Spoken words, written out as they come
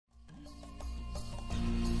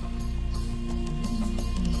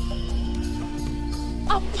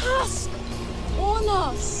a pass on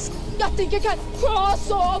us. You think you can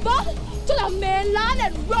cross over to the mainland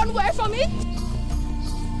and run away from it?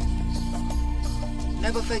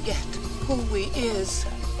 Never forget who we is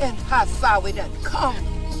and how far we done come.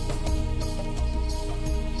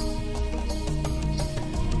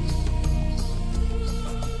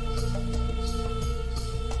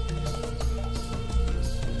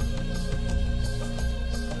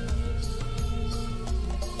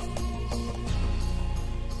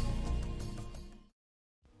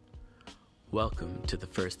 Welcome to the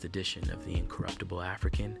first edition of The Incorruptible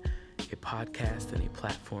African, a podcast and a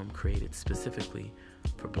platform created specifically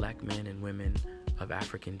for Black men and women of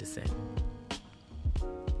African descent.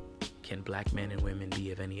 Can Black men and women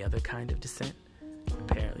be of any other kind of descent?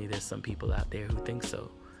 Apparently there's some people out there who think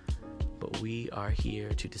so, but we are here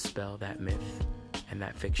to dispel that myth and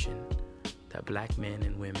that fiction that Black men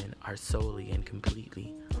and women are solely and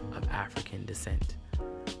completely of African descent,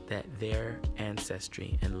 that their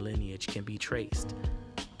ancestry and lineage can be traced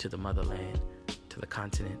to the motherland, to the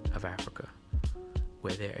continent of Africa,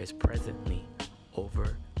 where there is presently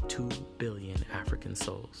over 2 billion African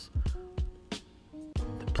souls.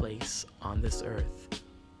 The place on this earth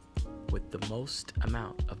with the most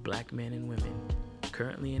amount of Black men and women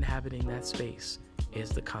currently inhabiting that space is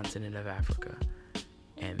the continent of Africa.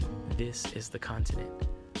 And this is the continent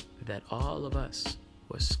that all of us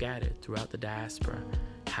who are scattered throughout the diaspora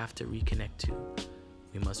have to reconnect to.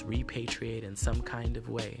 We must repatriate in some kind of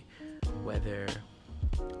way, whether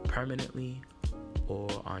permanently or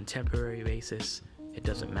on temporary basis, it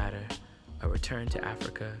doesn't matter. A return to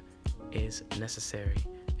Africa is necessary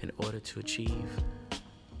in order to achieve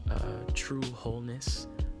true wholeness,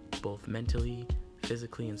 both mentally,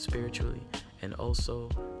 physically, and spiritually, and also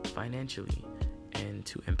financially, and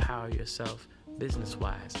to empower yourself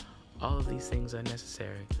business-wise. All of these things are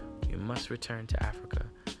necessary. You must return to Africa.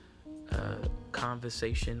 A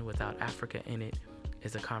conversation without Africa in it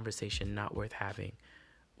is a conversation not worth having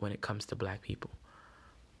when it comes to Black people.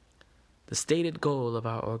 The stated goal of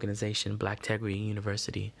our organization, Blacktegrity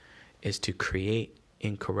University, is to create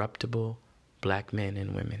incorruptible Black men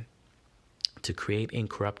and women, to create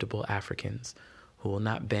incorruptible Africans who will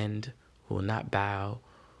not bend, who will not bow,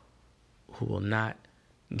 who will not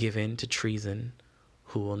give in to treason,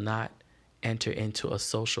 who will not enter into a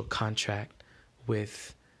social contract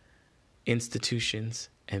with institutions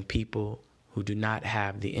and people who do not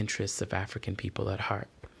have the interests of African people at heart.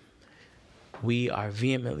 We are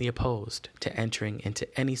vehemently opposed to entering into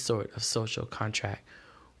any sort of social contract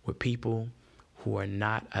with people who are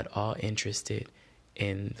not at all interested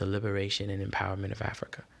in the liberation and empowerment of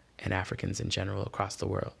Africa and Africans in general across the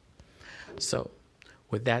world. So,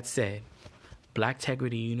 with that said,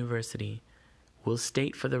 Blacktegrity University will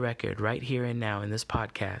state for the record right here and now in this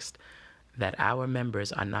podcast that our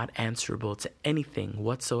members are not answerable to anything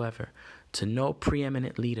whatsoever, to no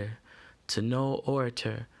preeminent leader, to no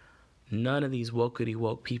orator. None of these wokety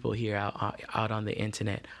woke people here out on the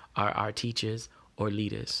internet are our teachers or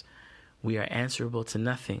leaders. We are answerable to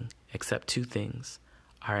nothing except two things: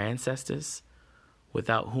 our ancestors,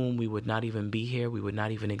 without whom we would not even be here, we would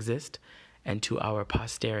not even exist, and to our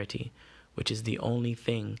posterity, which is the only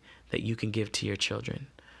thing that you can give to your children.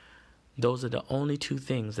 Those are the only two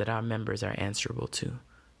things that our members are answerable to.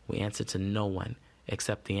 We answer to no one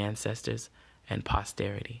except the ancestors and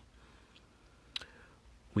posterity.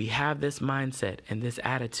 We have this mindset and this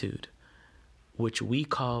attitude, which we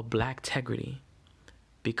call Blacktegrity,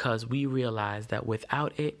 because we realize that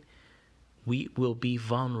without it, we will be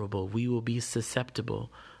vulnerable. We will be susceptible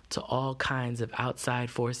to all kinds of outside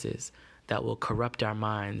forces that will corrupt our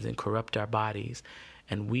minds and corrupt our bodies.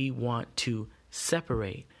 And we want to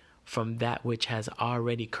separate from that which has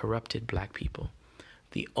already corrupted Black people.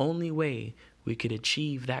 The only way we could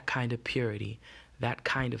achieve that kind of purity, that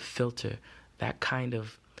kind of filter, that kind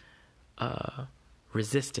of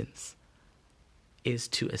resistance is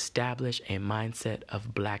to establish a mindset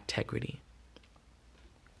of Blacktegrity.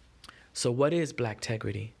 So what is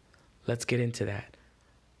Blacktegrity? Let's get into that.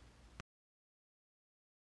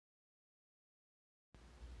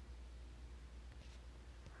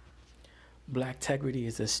 Blacktegrity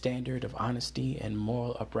is a standard of honesty and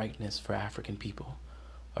moral uprightness for African people.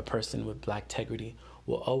 A person with Blacktegrity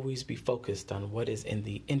will always be focused on what is in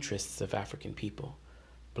the interests of African people.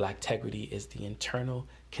 Blacktegrity is the internal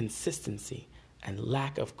consistency and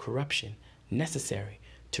lack of corruption necessary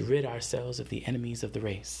to rid ourselves of the enemies of the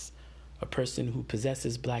race. A person who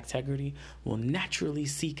possesses Blacktegrity will naturally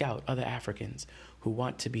seek out other Africans who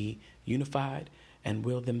want to be unified and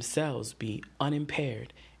will themselves be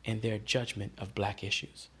unimpaired in their judgment of Black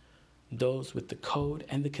issues. Those with the code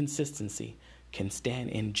and the consistency can stand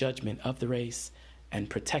in judgment of the race and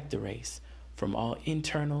protect the race from all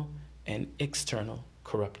internal and external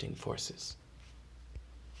corrupting forces.